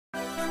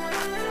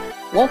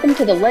Welcome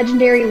to the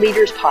Legendary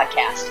Leaders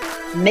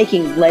Podcast,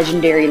 Making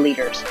Legendary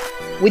Leaders,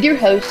 with your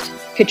host,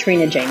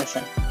 Katrina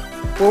Jameson,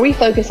 where we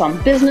focus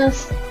on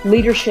business,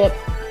 leadership,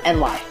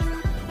 and life.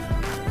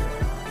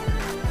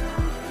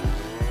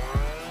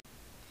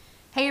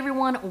 Hey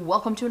everyone,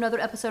 welcome to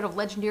another episode of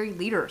Legendary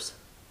Leaders.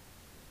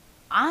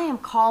 I am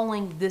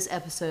calling this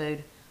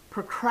episode,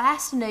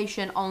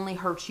 Procrastination Only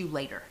Hurts You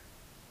Later.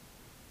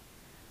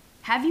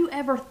 Have you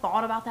ever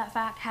thought about that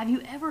fact? Have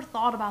you ever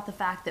thought about the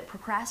fact that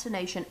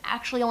procrastination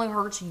actually only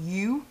hurts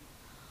you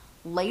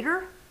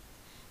later?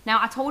 Now,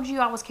 I told you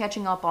I was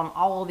catching up on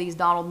all of these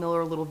Donald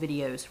Miller little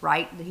videos,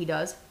 right, that he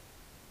does.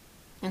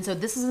 And so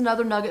this is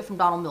another nugget from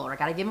Donald Miller. I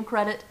got to give him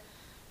credit,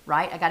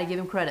 right? I got to give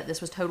him credit.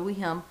 This was totally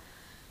him.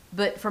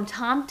 But from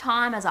time to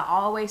time, as I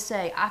always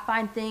say, I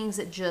find things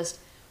that just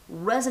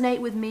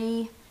resonate with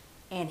me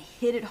and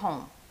hit it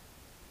home.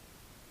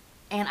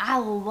 And I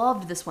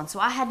loved this one, so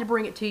I had to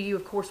bring it to you,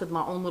 of course, with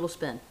my own little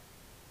spin.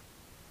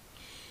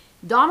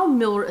 Donald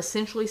Miller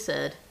essentially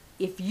said,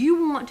 if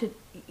you want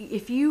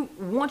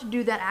to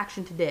do that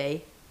action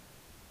today,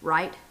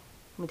 right?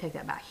 Let me take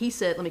that back. He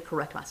said, let me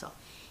correct myself.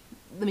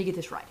 Let me get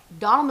this right.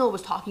 Donald Miller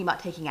was talking about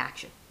taking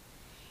action.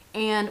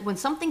 And when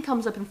something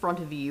comes up in front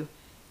of you,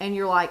 and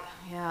you're like,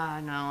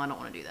 yeah, no, I don't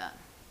want to do that.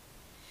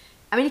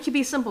 I mean, it could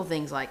be simple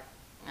things like,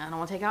 I don't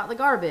want to take out the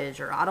garbage,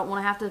 or I don't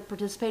want to have to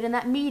participate in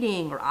that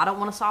meeting, or I don't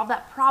want to solve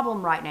that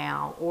problem right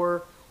now,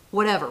 or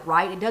whatever,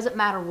 right? It doesn't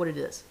matter what it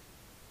is.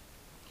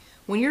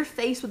 When you're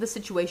faced with a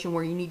situation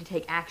where you need to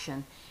take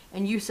action,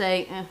 and you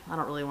say, I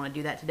don't really want to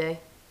do that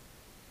today,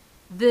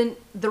 then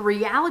the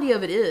reality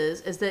of it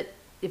is that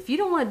if you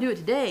don't want to do it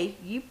today,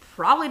 you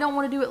probably don't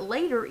want to do it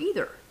later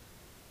either,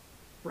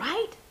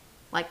 right?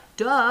 Like,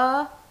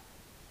 duh.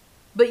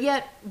 But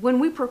yet, when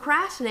we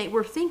procrastinate,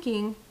 we're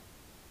thinking,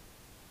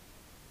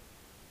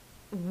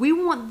 we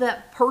want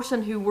that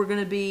person who we're going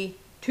to be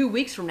 2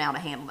 weeks from now to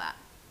handle that,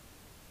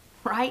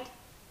 right?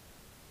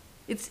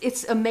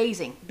 It's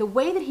amazing. The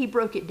way that he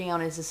broke it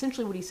down is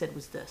essentially what he said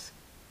was this.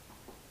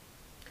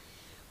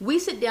 We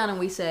sit down and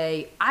we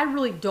say, I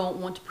really don't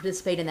want to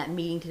participate in that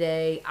meeting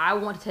today. I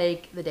want to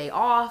take the day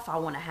off. I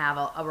want to have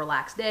a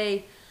relaxed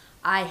day.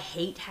 I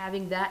hate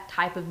having that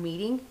type of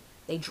meeting.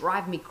 They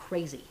drive me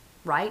crazy,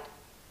 right?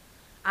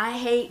 I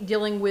hate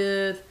dealing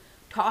with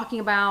talking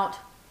about,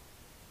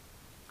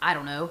 I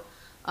don't know,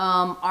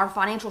 our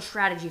financial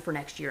strategy for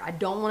next year. I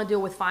don't want to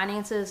deal with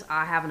finances.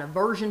 I have an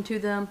aversion to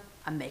them.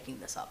 I'm making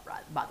this up,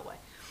 right, by the way.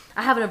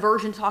 I have an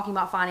aversion to talking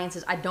about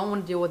finances. I don't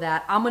want to deal with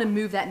that. I'm going to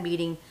move that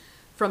meeting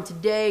from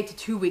today to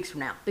 2 weeks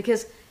from now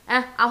because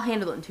I'll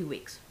handle it in 2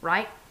 weeks,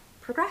 right?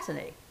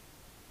 Procrastinating.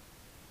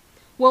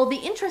 Well, the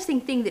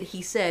interesting thing that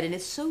he said, and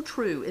it's so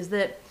true, is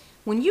that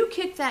when you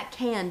kick that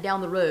can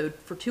down the road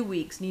for 2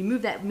 weeks and you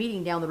move that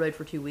meeting down the road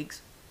for 2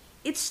 weeks,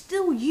 it's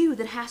still you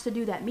that has to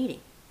do that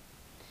meeting.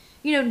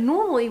 You know,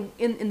 normally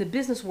in the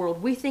business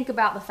world, we think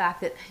about the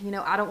fact that,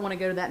 I don't want to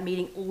go to that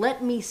meeting.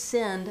 Let me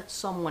send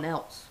someone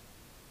else.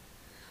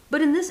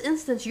 But in this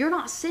instance, you're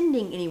not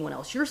sending anyone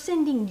else. You're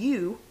sending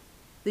you,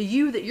 the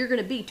you that you're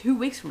going to be 2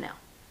 weeks from now.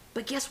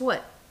 But guess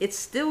what? It's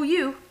still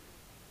you,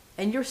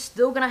 and you're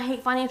still going to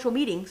hate financial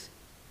meetings.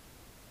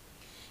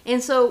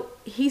 And so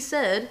he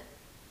said,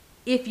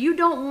 if you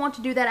don't want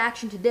to do that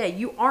action today,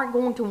 you aren't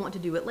going to want to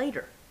do it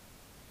later.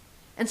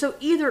 And so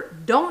either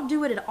don't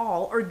do it at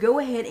all or go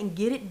ahead and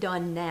get it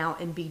done now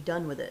and be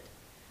done with it.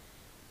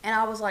 And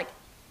I was like,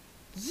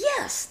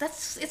 yes,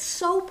 it's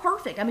so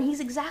perfect. I mean, he's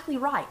exactly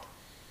right.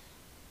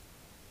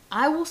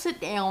 I will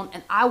sit down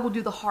and I will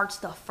do the hard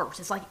stuff first.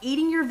 It's like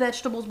eating your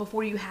vegetables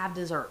before you have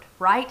dessert,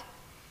 right?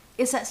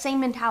 It's that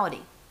same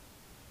mentality.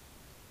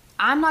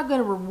 I'm not going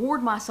to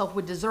reward myself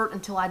with dessert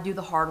until I do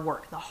the hard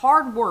work. The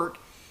hard work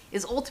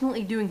is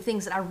ultimately doing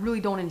things that I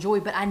really don't enjoy,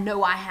 but I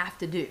know I have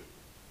to do,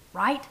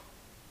 right?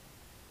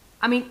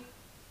 I mean,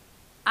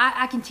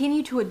 I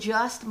continue to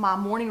adjust my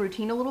morning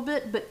routine a little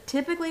bit, but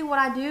typically what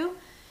I do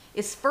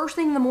is first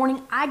thing in the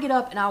morning, I get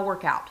up and I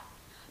work out.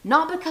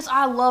 Not because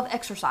I love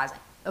exercising,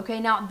 okay?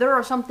 Now, there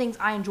are some things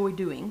I enjoy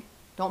doing.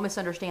 Don't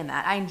misunderstand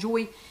that. I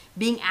enjoy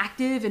being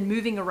active and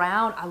moving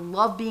around. I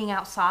love being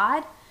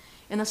outside.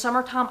 In the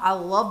summertime, I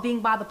love being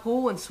by the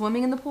pool and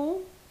swimming in the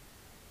pool,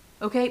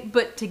 okay?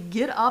 But to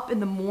get up in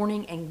the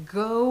morning and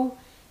go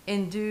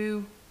and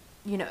do,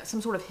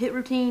 some sort of HIIT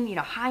routine,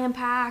 high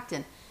impact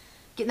and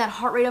getting that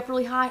heart rate up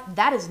really high,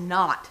 that is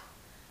not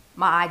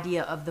my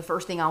idea of the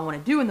first thing I want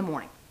to do in the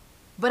morning.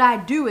 But I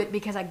do it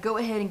because I go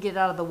ahead and get it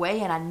out of the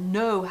way and I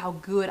know how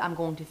good I'm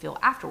going to feel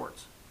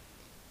afterwards.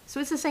 So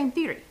it's the same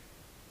theory.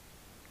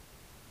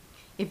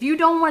 If you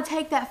don't want to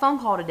take that phone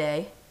call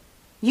today,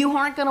 you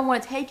aren't going to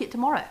want to take it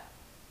tomorrow.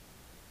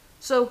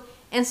 So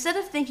instead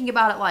of thinking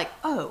about it like,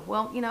 oh,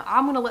 well,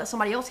 I'm going to let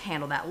somebody else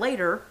handle that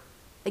later,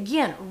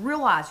 again,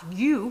 realize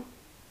you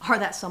are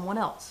that someone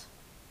else.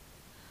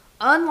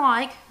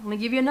 Unlike, let me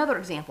give you another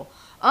example.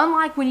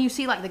 Unlike when you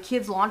see like the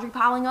kids' laundry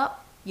piling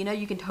up,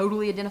 you can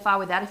totally identify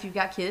with that if you've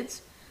got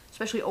kids,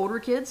 especially older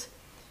kids.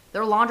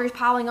 Their laundry's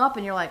piling up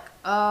and you're like,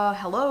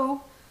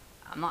 hello?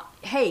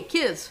 Hey,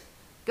 kids,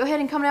 go ahead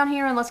and come down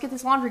here and let's get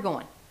this laundry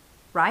going.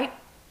 right?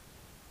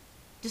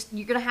 Just,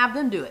 you're going to have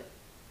them do it.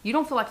 You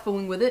don't feel like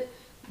fooling with it,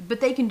 but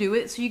they can do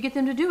it, so you get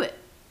them to do it.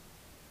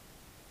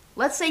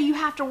 Let's say you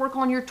have to work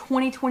on your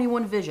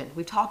 2021 vision.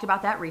 We've talked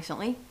about that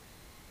recently.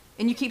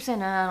 And you keep saying,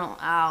 no,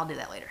 I'll do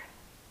that later.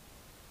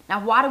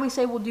 Now, why do we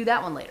say we'll do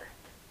that one later?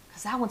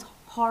 Because that one's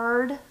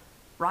hard,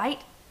 right?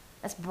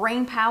 That's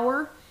brain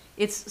power.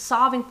 It's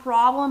solving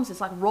problems.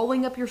 It's like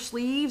rolling up your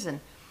sleeves and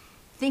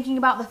thinking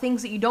about the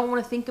things that you don't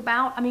want to think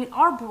about. I mean,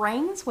 our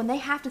brains, when they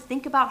have to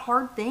think about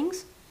hard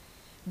things,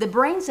 the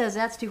brain says,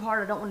 that's too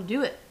hard, I don't want to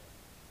do it.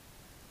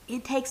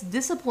 It takes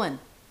discipline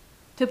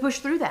to push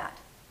through that.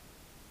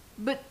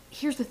 But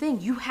here's the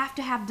thing, you have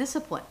to have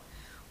discipline.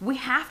 We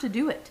have to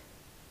do it.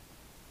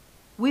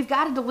 We've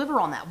got to deliver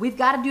on that. We've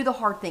got to do the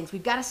hard things.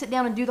 We've got to sit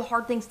down and do the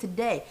hard things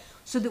today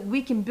so that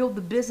we can build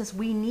the business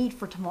we need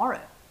for tomorrow.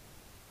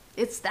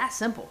 It's that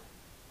simple.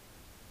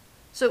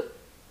 So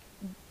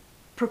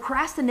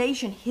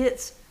procrastination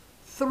hits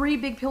 3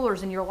 big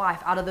pillars in your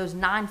life out of those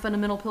 9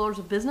 fundamental pillars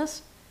of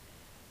business.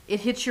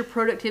 It hits your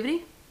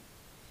productivity,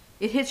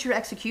 it hits your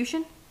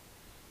execution,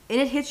 and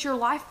it hits your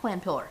life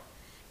plan pillar.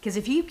 Because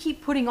if you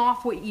keep putting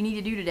off what you need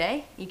to do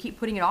today, you keep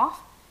putting it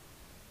off,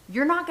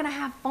 you're not going to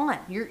have fun.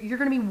 You're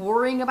going to be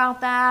worrying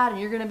about that,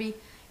 and it's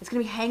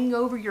going to be hanging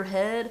over your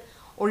head,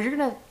 or you're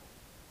going to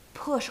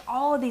push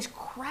all of these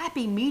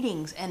crappy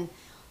meetings and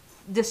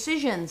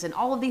decisions and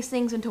all of these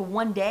things into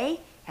one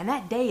day, and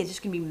that day is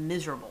just going to be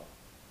miserable,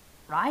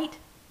 right?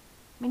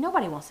 I mean,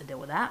 nobody wants to deal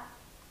with that.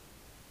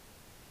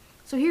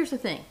 So here's the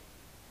thing.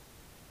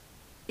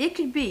 It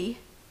could be,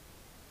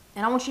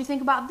 and I want you to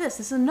think about this.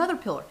 This is another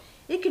pillar.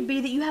 It could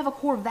be that you have a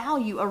core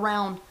value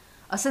around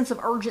a sense of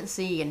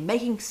urgency and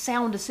making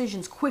sound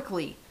decisions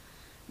quickly,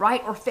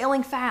 right? Or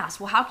failing fast.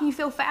 Well, how can you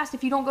fail fast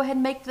if you don't go ahead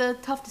and make the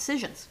tough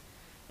decisions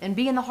and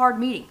be in the hard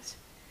meetings?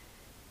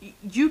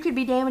 You could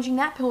be damaging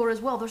that pillar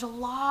as well. There's a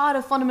lot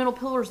of fundamental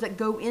pillars that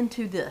go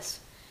into this.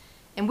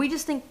 And we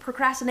just think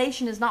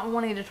procrastination is not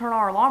wanting to turn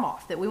our alarm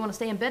off, that we want to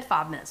stay in bed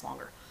 5 minutes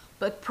longer.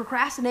 But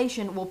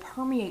procrastination will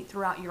permeate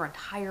throughout your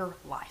entire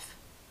life.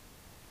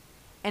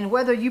 And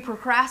whether you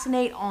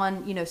procrastinate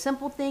on,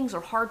 simple things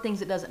or hard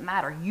things, it doesn't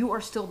matter. You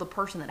are still the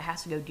person that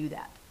has to go do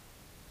that.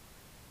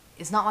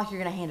 It's not like you're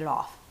going to hand it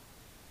off.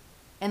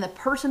 And the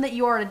person that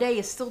you are today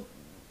is still,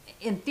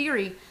 in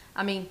theory,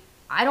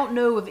 I don't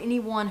know of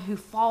anyone who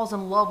falls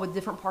in love with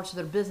different parts of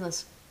their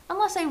business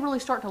unless they really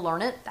start to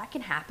learn it. That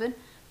can happen,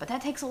 but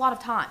that takes a lot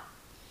of time.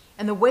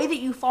 And the way that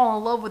you fall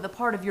in love with a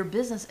part of your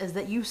business is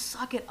that you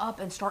suck it up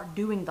and start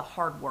doing the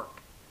hard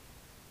work.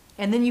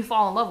 And then you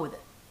fall in love with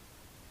it.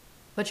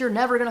 But you're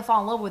never going to fall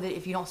in love with it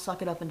if you don't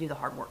suck it up and do the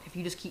hard work. If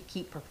you just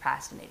keep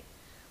procrastinating.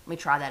 Let me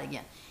try that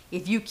again.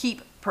 If you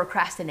keep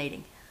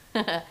procrastinating,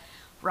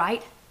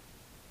 right?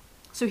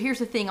 So here's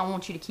the thing I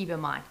want you to keep in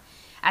mind.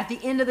 At the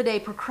end of the day,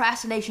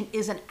 procrastination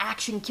is an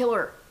action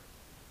killer.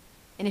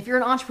 And if you're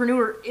an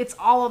entrepreneur, it's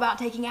all about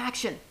taking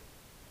action.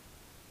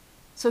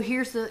 So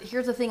here's the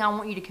thing I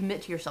want you to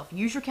commit to yourself.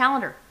 Use your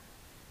calendar.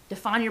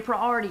 Define your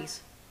priorities.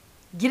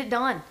 Get it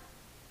done.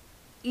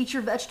 Eat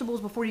your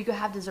vegetables before you go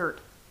have dessert.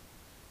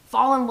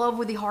 Fall in love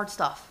with the hard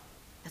stuff.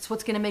 That's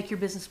what's going to make your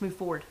business move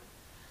forward.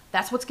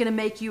 That's what's going to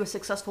make you a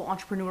successful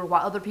entrepreneur.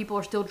 While other people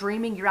are still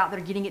dreaming, you're out there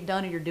getting it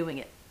done and you're doing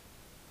it.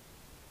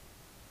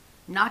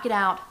 Knock it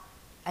out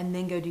and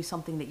then go do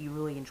something that you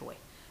really enjoy.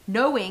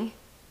 Knowing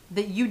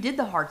that you did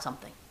the hard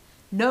something.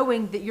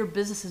 Knowing that your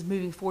business is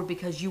moving forward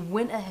because you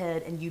went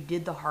ahead and you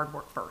did the hard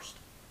work first.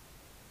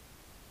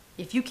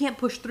 If you can't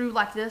push through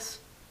like this,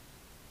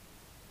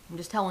 I'm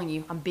just telling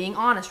you, I'm being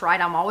honest,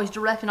 right? I'm always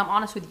direct and I'm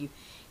honest with you.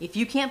 If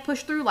you can't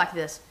push through like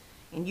this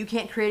and you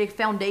can't create a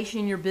foundation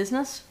in your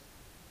business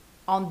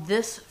on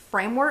this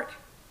framework,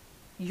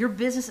 your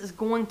business is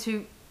going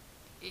to,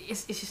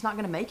 it's just not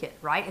going to make it,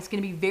 right? It's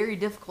going to be very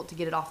difficult to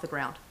get it off the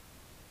ground.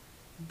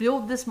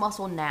 Build this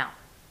muscle now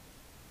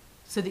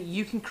so that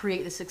you can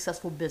create the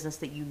successful business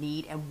that you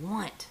need and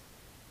want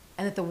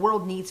and that the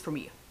world needs from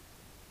you.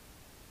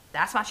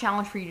 That's my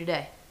challenge for you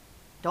today.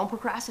 Don't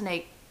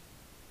procrastinate.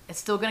 It's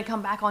still going to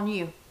come back on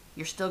you.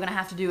 You're still going to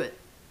have to do it.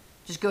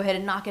 Just go ahead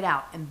and knock it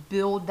out and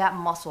build that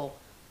muscle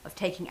of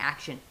taking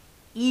action,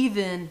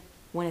 even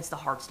when it's the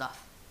hard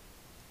stuff.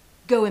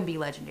 Go and be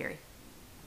legendary.